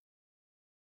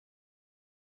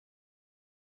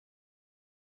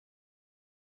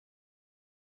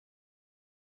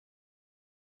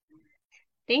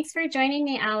Thanks for joining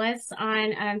me, Alice,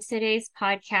 on today's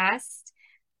podcast.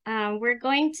 We're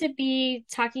going to be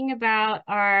talking about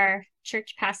our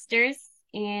church pastors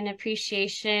in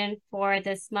appreciation for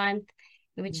this month,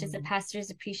 which is a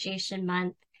Pastor's Appreciation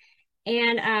Month.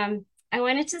 And I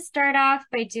wanted to start off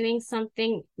by doing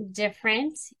something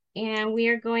different. And we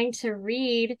are going to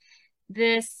read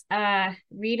this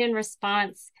read and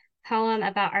response poem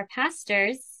about our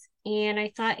pastors. And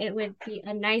I thought it would be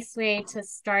a nice way to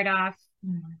start off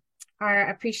our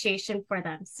appreciation for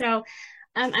them. So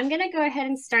I'm going to go ahead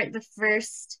and start the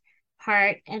first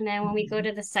part. And then when we go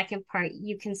to the second part,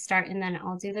 you can start and then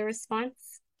I'll do the response.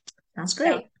 Sounds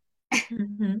great.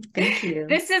 Thank you.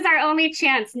 This is our only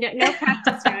chance. No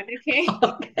practice round, okay?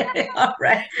 Okay. All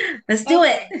right. Let's do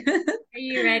it. Are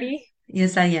you ready?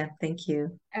 Yes, I am. Thank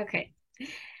you. Okay.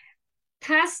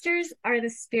 Pastors are the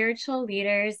spiritual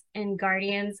leaders and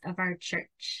guardians of our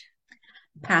church.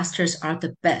 Pastors are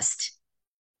the best.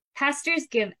 Pastors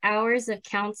give hours of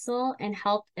counsel and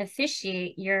help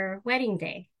officiate your wedding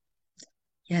day.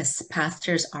 Yes,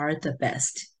 pastors are the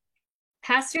best.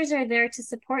 Pastors are there to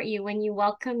support you when you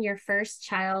welcome your first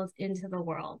child into the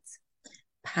world.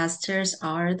 Pastors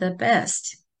are the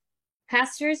best.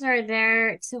 Pastors are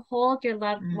there to hold your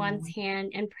loved one's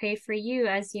hand and pray for you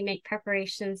as you make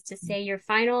preparations to say your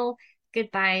final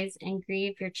goodbyes and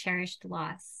grieve your cherished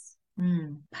loss.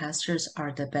 Pastors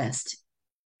are the best.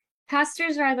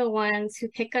 Pastors are the ones who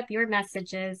pick up your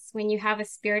messages when you have a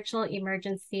spiritual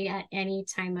emergency at any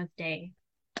time of day.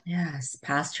 Yes,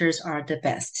 pastors are the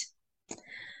best.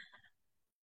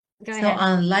 Go So ahead.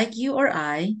 unlike you or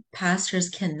I, pastors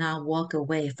cannot walk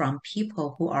away from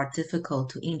people who are difficult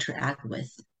to interact with.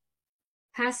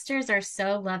 Pastors are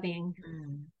so loving.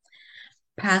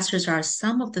 Pastors are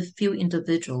some of the few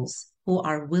individuals who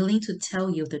are willing to tell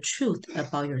you the truth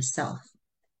about yourself.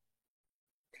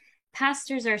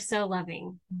 Pastors are so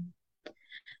loving.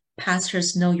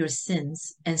 Pastors know your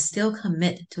sins and still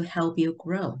commit to help you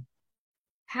grow.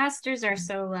 Pastors are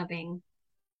so loving.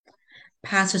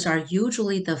 Pastors are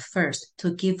usually the first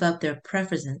to give up their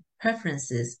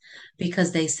preferences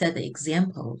because they set the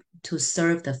example to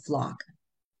serve the flock.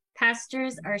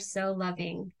 Pastors are so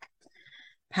loving.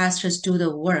 Pastors do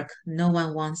the work no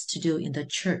one wants to do in the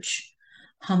church,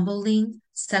 humbly,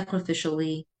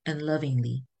 sacrificially, and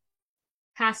lovingly.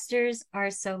 Pastors are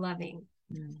so loving.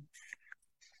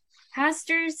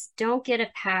 Pastors don't get a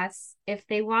pass if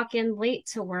they walk in late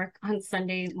to work on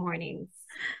Sunday mornings.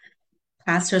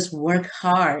 Pastors work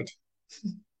hard.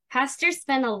 Pastors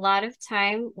spend a lot of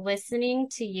time listening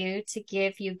to you to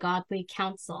give you godly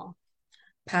counsel.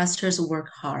 Pastors work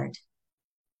hard.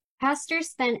 Pastors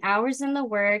spend hours in the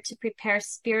Word to prepare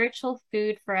spiritual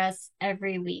food for us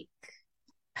every week.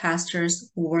 Pastors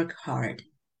work hard.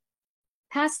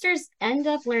 Pastors end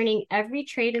up learning every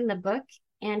trade in the book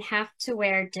and have to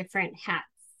wear different hats.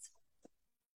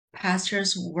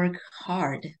 Pastors work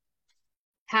hard.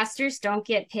 Pastors don't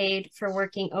get paid for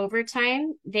working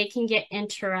overtime. They can get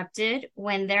interrupted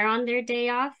when they're on their day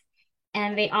off,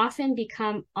 and they often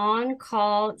become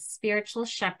on-call spiritual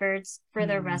shepherds for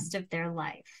the rest of their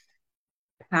life.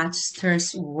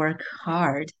 Pastors work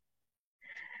hard.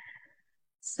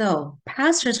 So,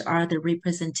 pastors are the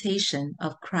representation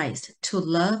of Christ to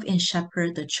love and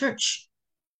shepherd the church.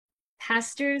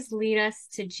 Pastors lead us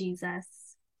to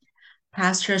Jesus.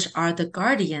 Pastors are the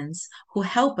guardians who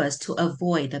help us to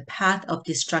avoid the path of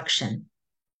destruction.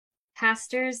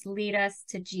 Pastors lead us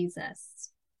to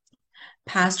Jesus.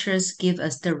 Pastors give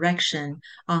us direction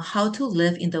on how to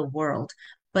live in the world,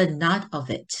 but not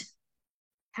of it.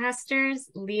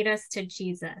 Pastors lead us to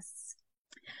Jesus.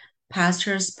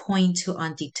 Pastors point to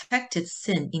undetected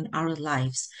sin in our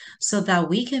lives so that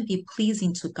we can be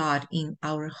pleasing to God in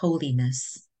our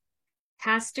holiness.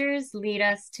 Pastors lead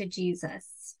us to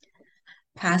Jesus.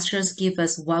 Pastors give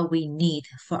us what we need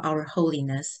for our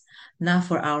holiness, not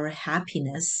for our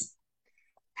happiness.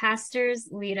 Pastors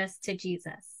lead us to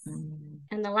Jesus.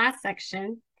 And the last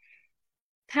section,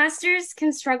 pastors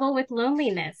can struggle with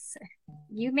loneliness.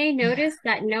 You may notice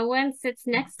that no one sits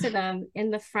next to them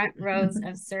in the front rows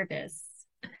of service.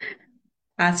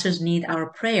 Pastors need our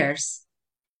prayers.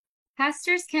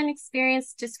 Pastors can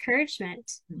experience discouragement,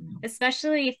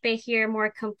 especially if they hear more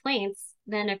complaints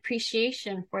than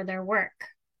appreciation for their work.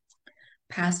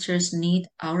 Pastors need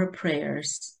our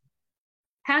prayers.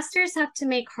 Pastors have to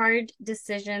make hard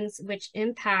decisions which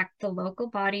impact the local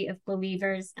body of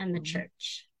believers and the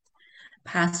church.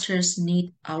 Pastors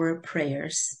need our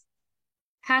prayers.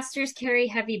 Pastors carry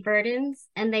heavy burdens,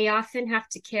 and they often have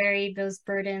to carry those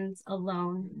burdens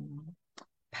alone.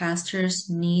 Pastors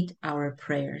need our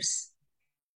prayers.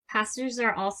 pastors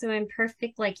are also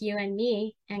imperfect like you and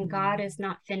me, and God Mm. is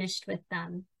not finished with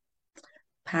them.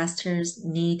 Pastors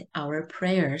need our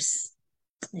prayers.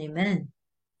 Amen.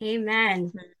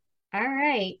 Amen. All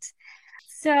right.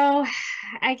 So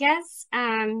I guess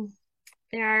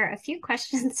there are a few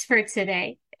questions for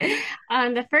today.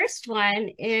 The first one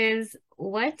is,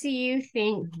 what do you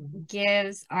think Mhm.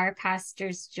 gives our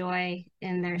pastors joy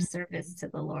in their service to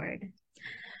the Lord?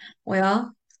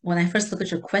 Well, when I first look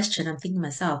at your question, I'm thinking to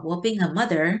myself, well, being a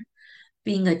mother,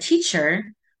 being a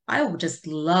teacher, I would just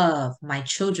love my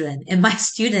children and my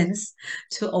students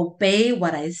to obey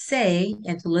what I say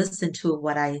and to listen to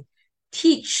what I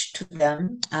teach to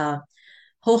them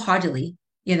wholeheartedly.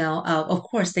 Of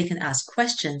course, they can ask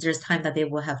questions. There's time that they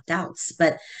will have doubts,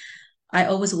 but I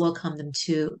always welcome them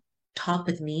to talk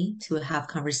with me, to have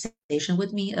conversation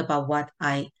with me about what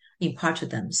I impart to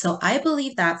them. So I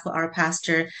believe that for our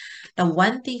pastor, the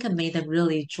one thing that made them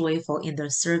really joyful in their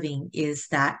serving is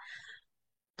that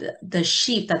the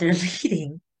sheep that they're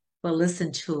leading will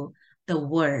listen to the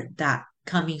word that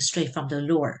coming straight from the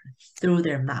Lord through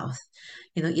their mouth.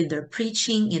 In their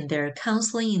preaching, in their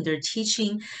counseling, in their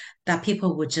teaching, that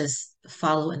people would just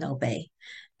follow and obey.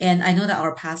 And I know that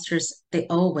our pastors, they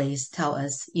always tell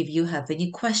us if you have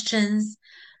any questions,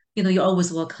 you're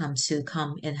always welcome to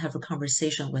come and have a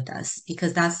conversation with us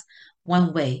because that's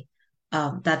one way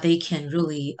that they can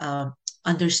really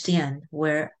understand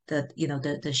where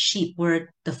the sheep,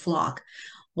 where the flock,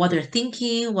 what they're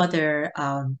thinking, what they're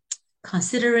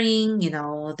considering,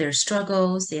 their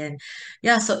struggles, and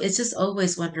yeah, so it's just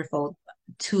always wonderful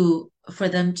for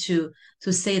them to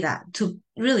say that, to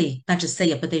really not just say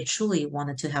it, but they truly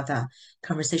wanted to have that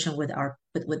conversation with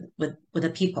the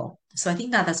people. So I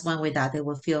think that that's one way that they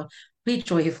will feel really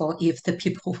joyful if the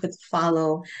people would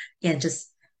follow and just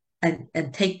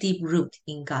and take deep root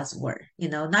in God's word.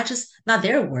 Not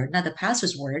their word, not the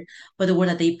pastor's word, but the word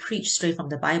that they preach straight from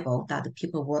the Bible that the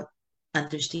people will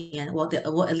understand, well, they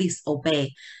will at least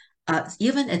obey,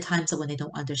 even at times when they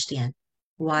don't understand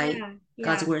why Yeah,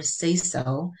 God's yeah. word says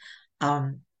so.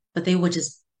 Um, but they will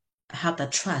just have the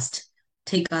trust,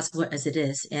 take God's word as it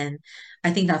is. And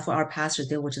I think that for our pastors,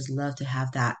 they would just love to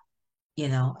have that,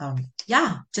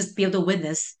 yeah, just be able to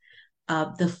witness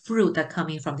the fruit that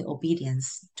coming from the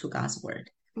obedience to God's word.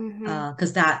 Mm-hmm.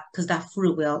 Because that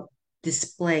fruit will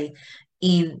display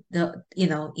in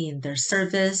their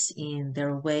service, in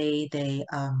their way they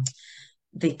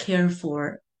care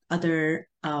for other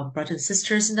brothers and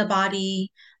sisters in the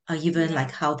body, even Yeah.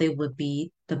 like how they would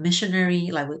be the missionary,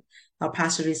 like our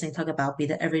pastor recently talked about, be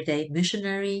the everyday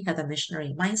missionary, have a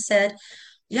missionary mindset.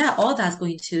 Yeah, all that's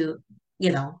going to,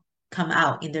 you know, come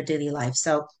out in their daily life.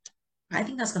 So I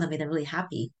think that's going to make them really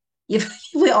happy if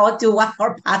we all do what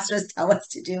our pastors tell us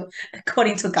to do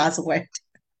according to God's word.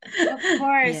 Of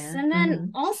course. Yeah. And then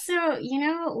Hmm. also,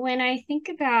 when I think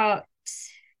about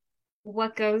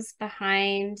what goes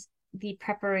behind the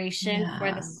preparation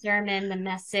for the Yeah. sermon, the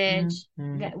message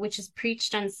Hmm. which is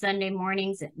preached on Sunday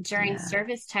mornings during Yeah.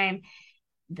 service time,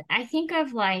 I think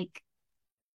of like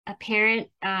a parent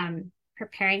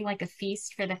preparing like a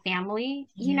feast for the family.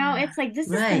 Yeah. It's like this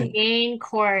is the Right. main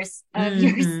course of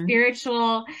your Hmm.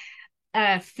 spiritual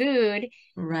food.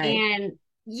 Right. And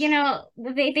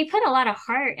they put a lot of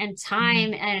heart and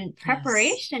time Mhm. and Yes.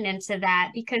 preparation into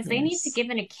that because they need to Yes. give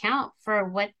an account for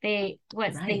what they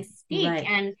Right. speak. Right.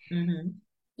 And Hmm.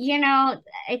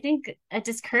 I think a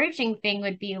discouraging thing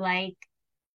would be like,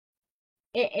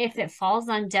 if it falls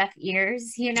on deaf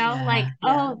ears, like, Yeah. Yeah.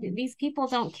 oh, these people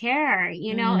don't care.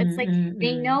 It's like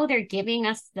they Mm-hmm. know they're giving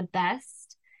us the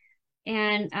best.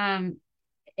 And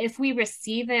if we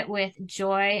receive it with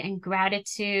joy and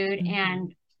gratitude, Hmm.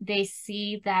 and they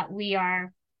see that we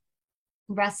are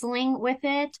wrestling with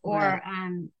it, or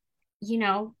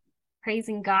Right.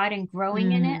 praising God and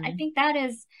growing in it, I Hmm. think that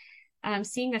is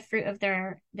seeing the fruit of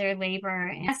their labor.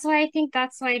 And that's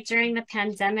why during the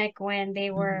pandemic, when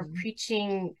they were Hmm.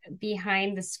 preaching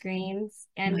behind the screens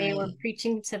and they were Right.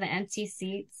 preaching to the empty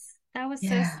seats, that was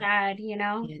so Yeah. sad,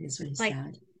 Yeah, it is really like,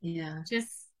 sad. Yeah.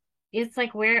 just it's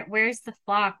like, where's the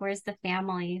flock, where's the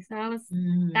family? So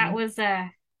that Hmm. was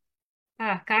a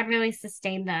God really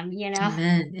sustained them.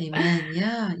 Amen. Amen.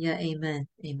 Yeah. Yeah. Amen.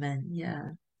 Amen.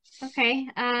 Yeah. Okay,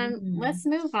 let's Hmm.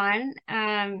 move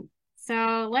on.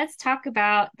 So let's talk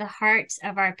about the heart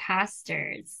of our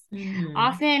pastors. Hmm.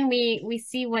 Often we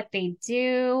see what they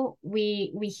do,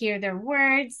 we hear their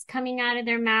words coming out of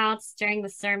their mouths during the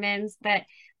sermons, but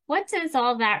what does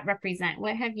all that represent?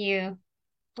 What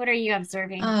are you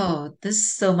observing? Oh, there's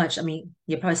so much. I mean,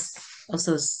 you probably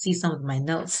also see some of my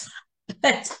notes,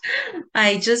 but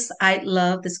I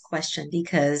love this question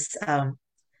because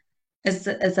as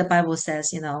the Bible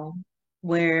says,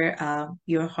 where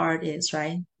your heart is,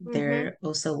 right? Mm-hmm. There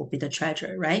also will be the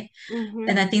treasure, right? Mm-hmm.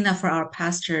 And I think that for our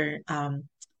pastor,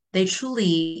 they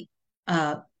truly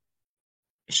uh,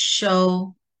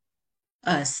 show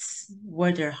us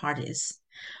where their heart is.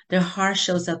 Their heart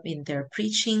shows up in their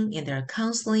preaching, in their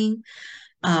counseling,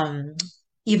 um,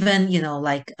 even,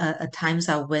 like at times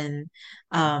that when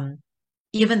um,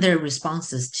 even their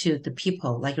responses to the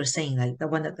people, like you're saying, like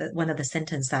one of the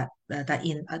sentence that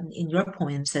in your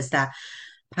poem says that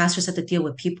pastors have to deal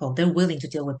with people. They're willing to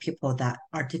deal with people that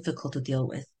are difficult to deal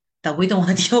with, that we don't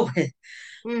want to deal with.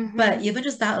 But Mm-hmm. even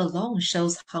just that alone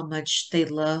shows how much they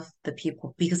love the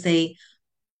people because they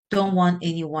don't want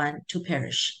anyone to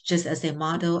perish, just as a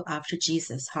model after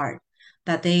Jesus' heart,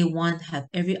 that they want to have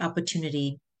every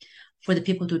opportunity for the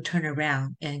people to turn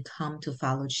around and come to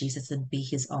follow Jesus and be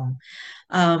his own.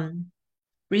 Um,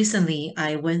 Recently,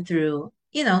 I went through,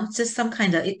 just some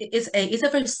kind of, it's a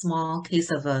very small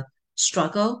case of a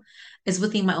struggle. It's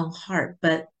within my own heart,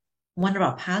 but one of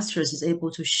our pastors is able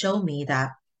to show me that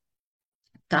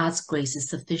God's grace is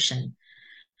sufficient.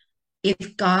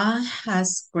 If God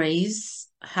has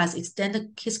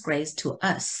extended his grace to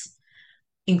us,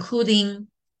 including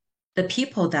the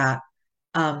people that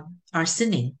are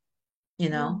sinning, you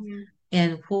know, Mm-hmm.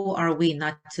 and who are we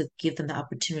not to give them the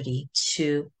opportunity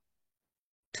to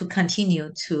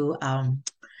continue to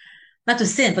not to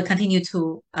sin, but continue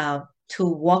to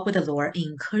walk with the Lord,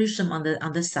 encourage them on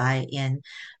the side and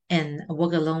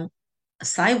walk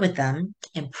alongside with them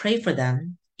and pray for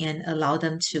them and allow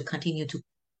them to continue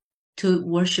to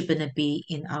worship and be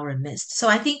in our midst. So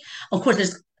I think, of course,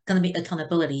 there's going to be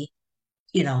accountability,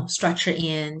 structure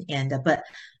in and but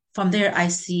from there I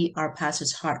see our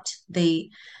pastor's heart. They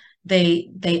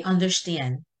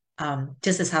understand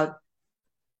just as how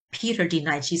Peter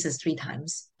denied Jesus 3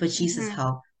 times, but Jesus Mm-hmm.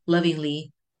 how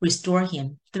lovingly restored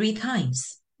him 3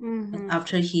 times Mm-hmm.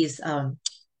 after his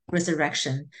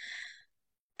resurrection.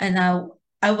 And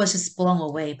I was just blown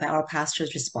away by our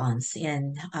pastor's response.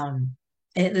 And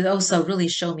it also really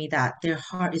showed me that their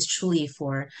heart is truly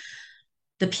for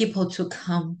the people to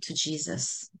come to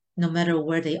Jesus, no matter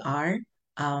where they are,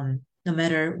 no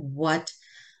matter what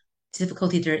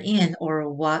difficulty they're in or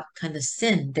what kind of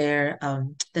sin they're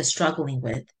struggling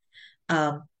with.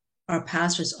 um, our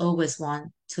pastors always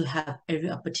want to have every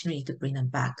opportunity to bring them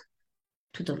back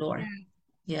to the Lord.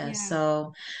 Yeah. Yeah. Yeah.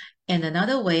 So, and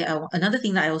another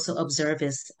thing that I also observe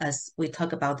is as we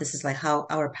talk about this is like how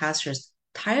our pastors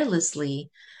tirelessly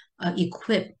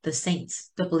equip the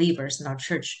saints, the believers in our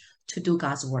church to do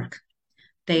God's work.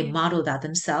 They Yeah. model that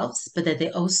themselves, but that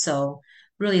they also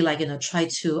really like, try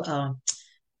to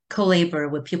co-labor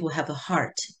with people who have a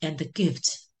heart and the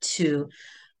gift to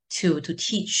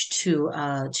teach, to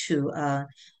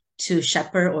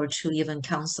shepherd or to even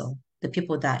counsel the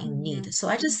people that in Mm-hmm. need. So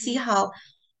I just see Mm-hmm. how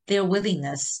their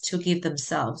willingness to give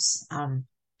themselves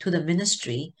to the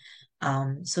ministry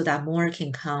so that more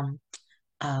can come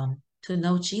to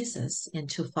know Jesus and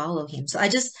to follow him. So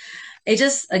it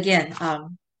just again,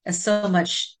 there's so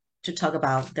much to talk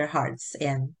about their hearts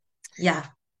and yeah,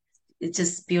 it's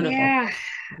just beautiful. Yeah.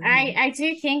 I Mhm. I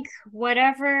do think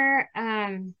whatever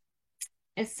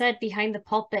is said behind the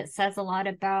pulpit says a lot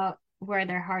about where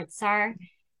their hearts are.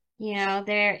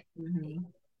 They're Mhm.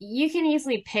 you can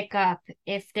easily pick up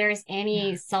if there's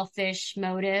any Yeah, selfish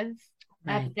motive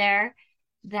up right. there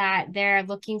that they're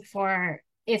looking for.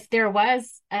 If there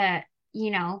was a,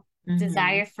 Hmm.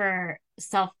 desire for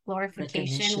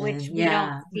self-glorification, which Recognition. we don't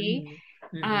Yeah. see,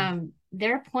 Hmm. Hmm.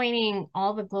 they're pointing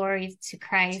all the glory to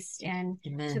Christ and to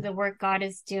Amen. the work God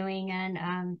is doing. And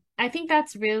I think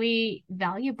that's really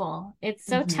valuable. It's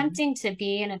so Hmm. tempting to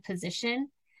be in a position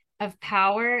of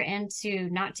power and to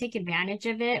not take advantage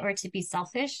of it or to be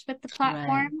selfish with the Right.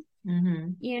 platform,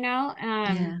 Hmm.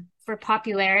 Yeah. for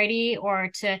popularity or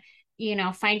to,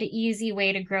 find an easy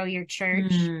way to grow your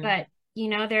church. Mm. But,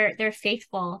 they're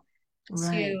faithful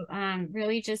Right. to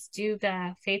really just do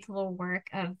the faithful work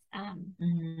of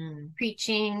Hmm.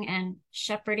 preaching and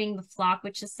shepherding the flock,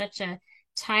 which is such a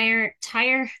tiring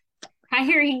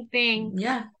thing.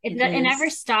 Yeah, it It never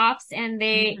is. stops, and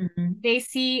Hmm. they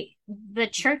see the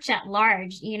church at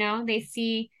large. They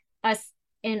see us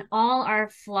in all our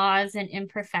flaws and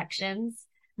imperfections.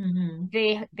 Hmm.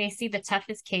 They see the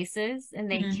toughest cases, and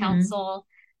they Hmm. counsel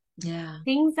Yeah.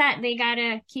 things that they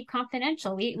gotta keep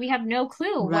confidential. We have no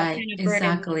clue what Right. kind of burden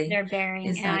Exactly. they're bearing,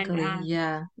 and Exactly.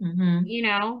 Yeah. Hmm. you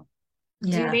know, do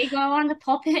Yeah. they go on the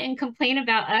pulpit and complain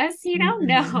about us?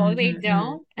 No, they Mm-hmm.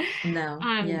 don't. No.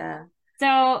 Um, Yeah.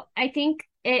 so I think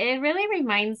it really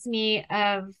reminds me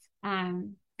of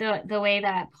the way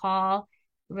that Paul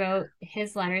wrote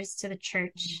his letters to the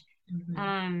church. Mhm.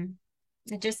 Um,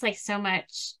 just like so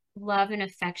much love and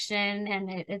affection, and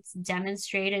it's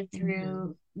demonstrated Mhm.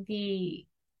 through the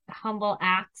humble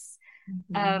acts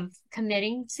Mhm. of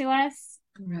committing to us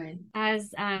Right.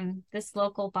 as this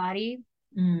local body.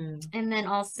 Mm. And then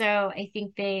also, I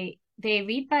think they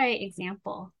lead by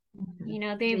example. Mhm. You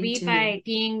know, they They lead do. by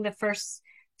being the first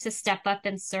to step up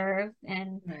and serve.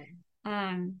 And Right.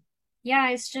 um, yeah,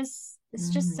 it's just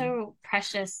Mhm. so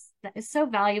precious. It's so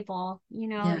valuable. You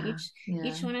know, Yeah. each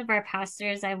Yeah. one of our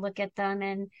pastors, I look at them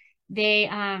and they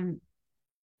um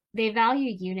they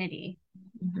value unity.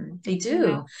 Mhm. They You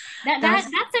know, do.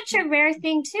 That's that's such a rare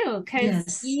thing too, because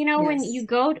yes. you know Yes.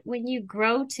 when you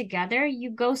grow together,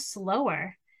 you go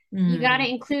slower. You got to Mm.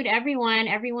 include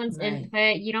everyone's Right.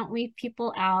 input. You don't leave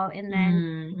people out, and then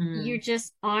Mm. you're Mm.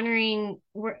 just honoring.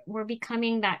 We're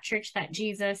becoming that church that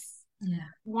Jesus Yeah.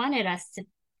 wanted us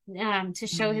to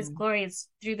show His Mm. glory is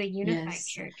through the unified Yes.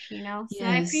 church. You know, so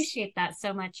I Yes. appreciate that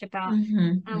so much about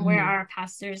Mhm. where Mhm. our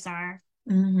pastors are.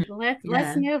 Mhm. Let's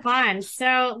Yeah. move on.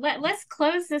 So let's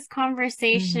close this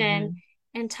conversation Mhm.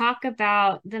 and talk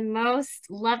about the most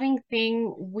loving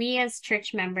thing we as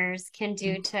church members can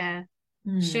do to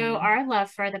show Mhm. our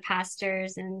love for the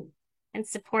pastors and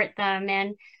support them.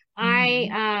 And I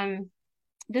Mhm.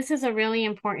 this is a really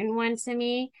important one to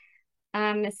me,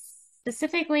 um,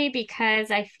 specifically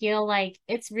because I feel like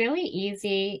it's really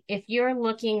easy if you're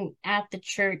looking at the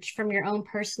church from your own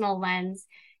personal lens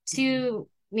Mhm. to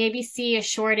maybe see a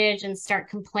shortage and start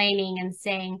complaining and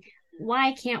saying,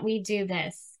 why can't we do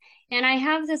this? And I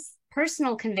have this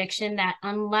personal conviction that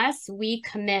unless we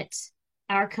commit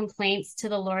our complaints to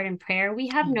the Lord in prayer, we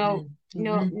have Amen.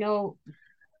 Amen. no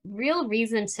real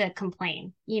reason to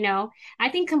complain. You know, I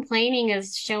think complaining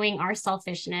is showing our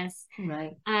selfishness.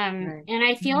 Right. Right. And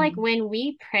I feel like Mhm. when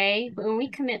we pray, when we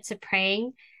commit to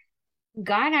praying,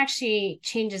 God actually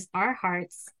changes our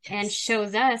hearts and Yes.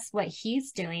 shows us what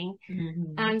He's doing.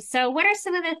 Mhm. So what are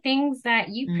some of the things that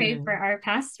you pray for Mm. our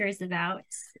pastors about?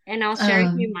 And I'll share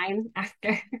with you Um, mine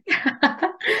after.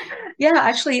 yeah,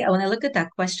 actually, when I look at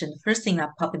that question, the first thing that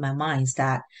popped in my mind is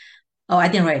that, oh, I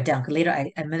didn't write it down. 'Cause later,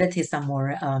 I meditate some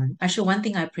more. Actually, one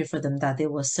thing I pray for them that they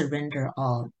will surrender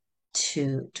all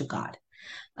to God,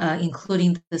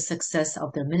 including the success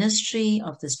of their ministry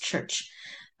of this church.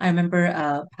 I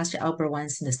remember Pastor Albert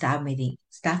once in the staff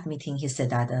meeting, he said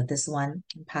that this one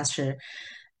pastor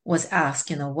was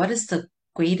asked, what is the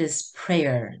greatest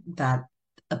prayer that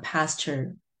a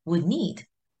pastor would need?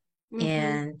 Mm-hmm.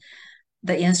 And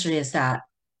the answer is that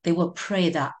they will pray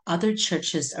that other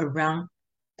churches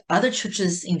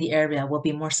in the area will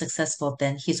be more successful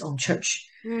than his own church.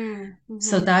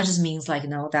 So Mm-hmm. that just means like,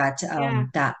 that Yeah,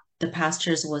 that the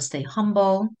pastors will stay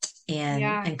humble and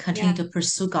yeah, continue yeah, to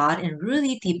pursue God and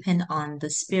really depend on the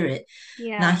Spirit,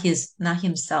 yeah, not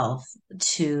himself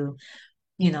to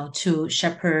to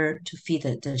shepherd, to feed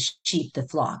the sheep, the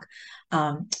flock.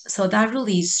 So that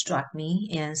really struck me.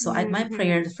 And so my mm-hmm.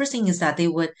 prayer, the first thing is that they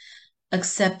would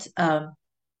accept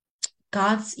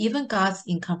even God's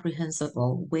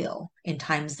incomprehensible will in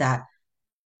times that,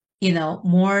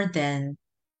 more than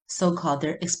so-called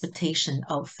their expectation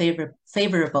of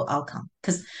favorable outcome.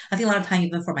 Because I think a lot of time,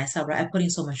 even for myself, right, I put in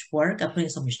so much work, I put in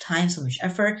so much time, so much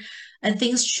effort, and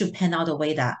things should pan out the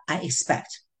way that I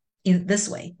expect in this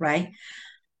way, right?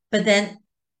 But then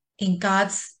in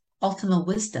God's ultimate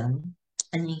wisdom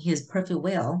and in his perfect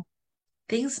will,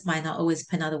 things might not always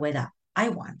pan out the way that I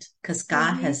want because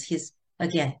God Mm-hmm. has his,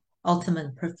 again,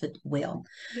 ultimate perfect will.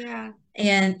 Yeah,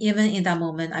 And even in that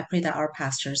moment, I pray that our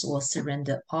pastors will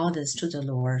surrender all this to the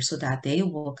Lord so that they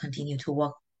will continue to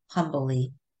walk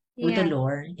humbly with the yeah,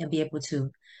 Lord and be able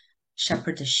to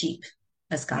shepherd the sheep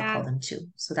as God yeah. called them to.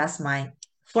 So that's my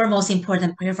foremost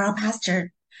important prayer for our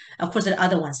pastor. Of course, there are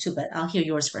other ones too, but I'll hear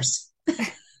yours first.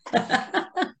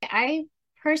 I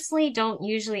personally don't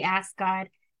usually ask God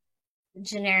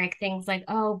generic things like,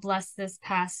 oh, bless this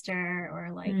pastor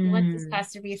or like let this Mm,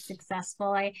 pastor be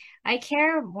successful. I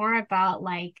care more about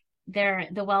like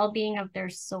the well-being of their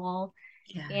soul,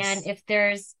 and yes. if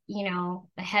there's,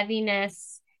 a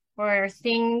heaviness or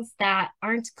things that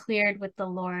aren't cleared with the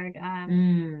Lord,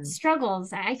 Mm,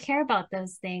 struggles, I care about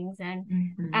those things, and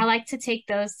I mhm, like to take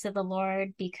those to the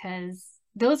Lord because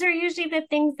those are usually the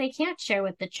things they can't share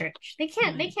with the church. They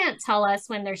right. can't tell us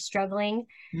when they're struggling.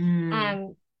 Mm,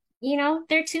 um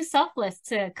they're too selfless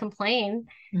to complain.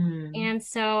 mm, And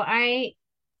so I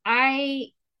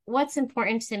what's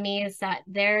important to me is that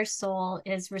their soul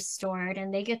is restored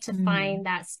and they get to mm, find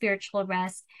that spiritual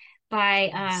rest by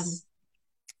yes.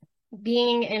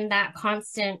 being in that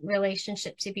constant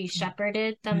relationship to be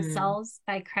shepherded Mm, themselves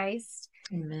by Christ.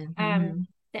 amen. Um, Mhm,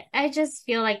 I just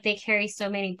feel like they carry so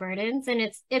many burdens, and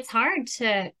it's hard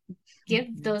to give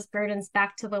Mhm. those burdens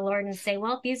back to the Lord and say,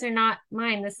 well, these are not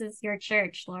mine. This is your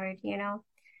church, Lord, you know?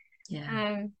 Yeah.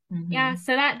 Um, yeah, Hmm.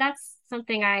 so that's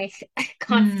something I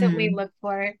constantly Mm. look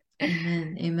for.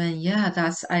 Amen. Amen. Yeah,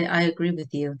 I agree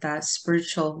with you. That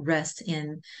spiritual rest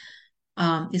in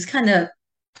is kind of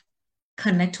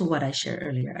connect to what I shared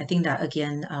earlier. I think that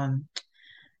again,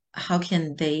 how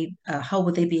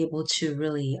would they be able to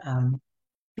really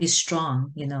be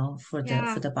strong, for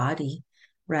Yeah, the body,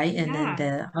 right? And then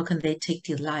yeah, how can they take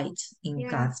delight in yeah,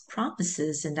 God's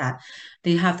promises, and that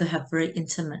they have to have very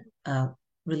intimate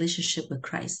relationship with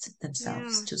Christ yeah,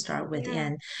 themselves to start with.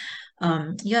 yeah,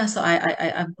 And yeah, so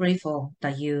I'm grateful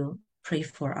that you pray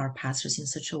for our pastors in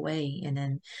such a way. And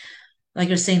then, like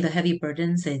you're saying, the heavy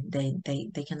burdens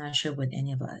they cannot share with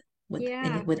any of us,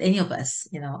 yeah, with any of us,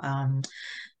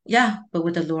 yeah, but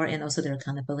with the Lord and also their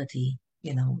accountability,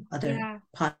 other yeah,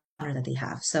 partner that they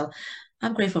have. So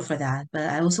I'm grateful for that. But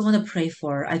I also want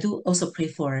to I do also pray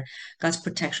for God's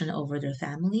protection over their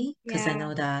family, because I yeah.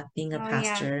 know that being a Oh, yeah,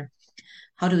 pastor,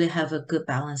 how do we have a good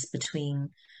balance between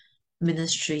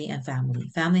ministry and family?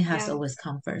 Family has yeah. always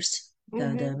come first. The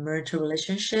Mm-hmm. marital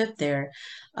relationship, their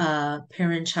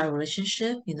parent-child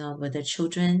relationship, with their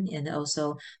children, and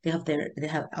also they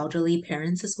have elderly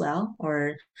parents as well,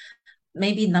 or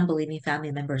maybe non-believing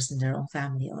family members in their own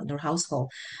family or in their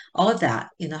household. All of that,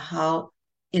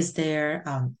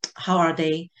 how are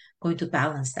they going to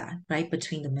balance that, right,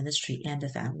 between the ministry and the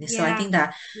family? So I Yeah, think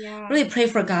that yeah, really pray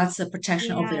for God's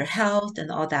protection over their yes, health and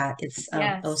all that. It's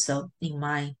yes, also in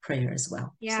my prayer as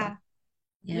well. So yeah.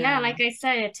 Yeah, yeah. like I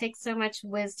said, it takes so much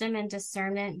wisdom and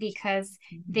discernment because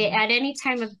they, Mhm. at any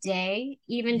time of day,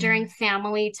 even Yeah. during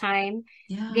family time,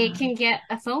 they Yeah. can get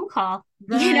a phone call,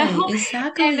 Right.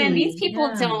 And then these Exactly. people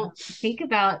Yeah. don't think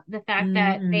about the fact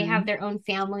that they Hmm. have their own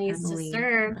families to Family.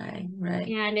 serve. Right. Right.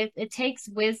 And it takes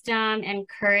wisdom and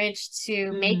courage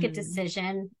to make a Mm.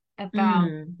 decision about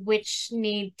Mm. which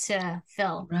need to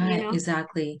fill, Right.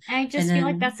 Exactly. I And just feel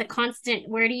like then that's a constant,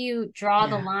 where do you draw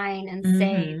the yeah. line and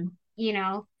say, Hmm.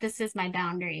 this is my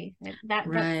boundary. That's,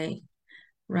 Right,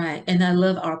 right. And I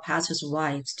love our pastors'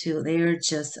 wives too. They're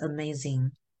just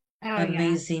amazing, oh yeah.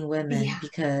 amazing women, Yeah.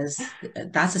 because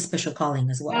that's a special calling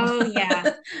as well. Oh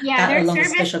yeah. Yeah, That alone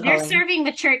is special they're calling. serving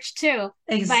the church too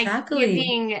by Exactly.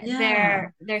 giving Yeah.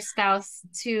 their spouse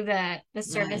to the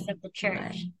service Right, of the right,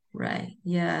 church. right.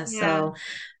 Yeah. Yeah. So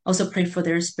also pray for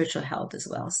their spiritual health as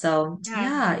well. So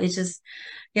Yeah. yeah,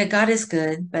 yeah, God is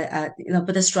good, but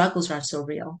but the struggles are so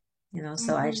real,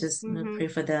 so I Hmm. just Hmm. pray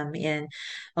for them, and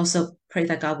also pray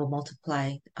that God will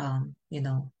multiply,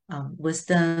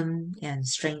 wisdom and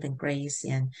strength and grace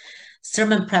and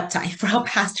sermon prep time for our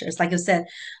pastors. Like I said,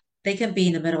 they can be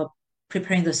in the middle of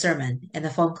preparing the sermon and a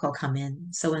phone call come in.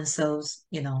 So and so's,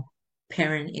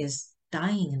 parent is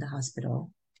dying in the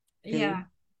hospital. They Yeah.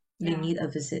 they Yeah. need a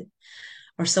visit,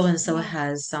 or so and so Yeah.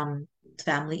 has some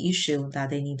family issue that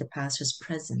they need the pastor's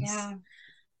presence. Yeah.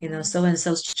 Yeah. So and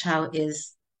so's child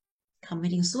is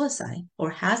committing suicide or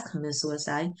has committed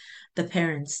suicide. The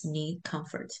parents need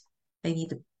comfort. They need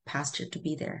the pastor to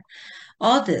be there.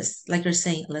 All this, like you're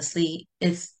saying, Leslie,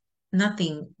 it's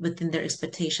nothing within their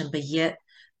expectation, but yet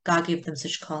God gave them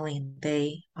such calling.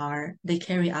 They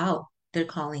carry out their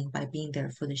calling by being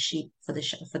there for the sheep, for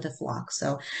the flock.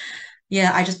 So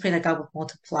yeah, I just pray that God will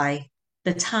multiply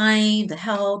the time, the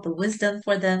help, the wisdom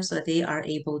for them, so that they are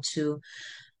able to,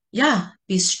 yeah,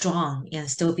 be strong and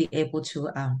still be able to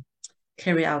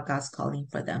carry out God's calling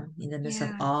for them in the midst of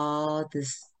Yeah. all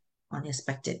this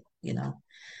unexpected,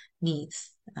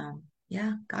 needs.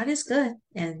 Yeah, God is good,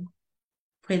 and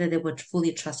pray that they would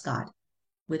fully trust God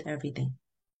with everything.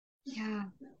 Yeah.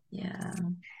 Yeah.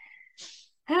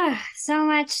 So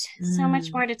much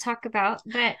Mm, more to talk about,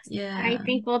 but I yeah.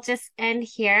 think we'll just end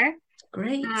here.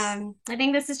 Great. I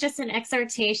think this is just an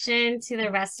exhortation to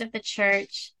the rest of the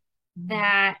church Mm,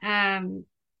 that,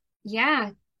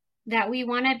 yeah, that we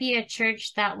want to be a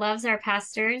church that loves our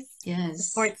pastors,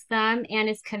 yes. supports them, and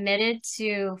is committed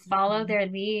to follow Mhm. their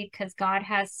lead because God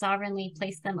has sovereignly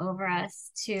placed them over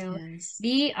us to Yes.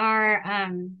 be our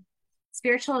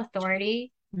spiritual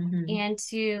authority Hmm. and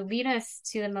to lead us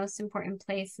to the most important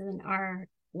place in our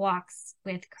walks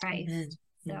with Amen. Christ.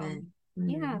 So, Amen.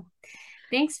 yeah. Mm.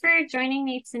 Thanks for joining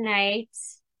me tonight.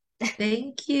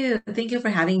 Thank you. Thank you for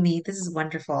having me. This is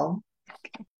wonderful.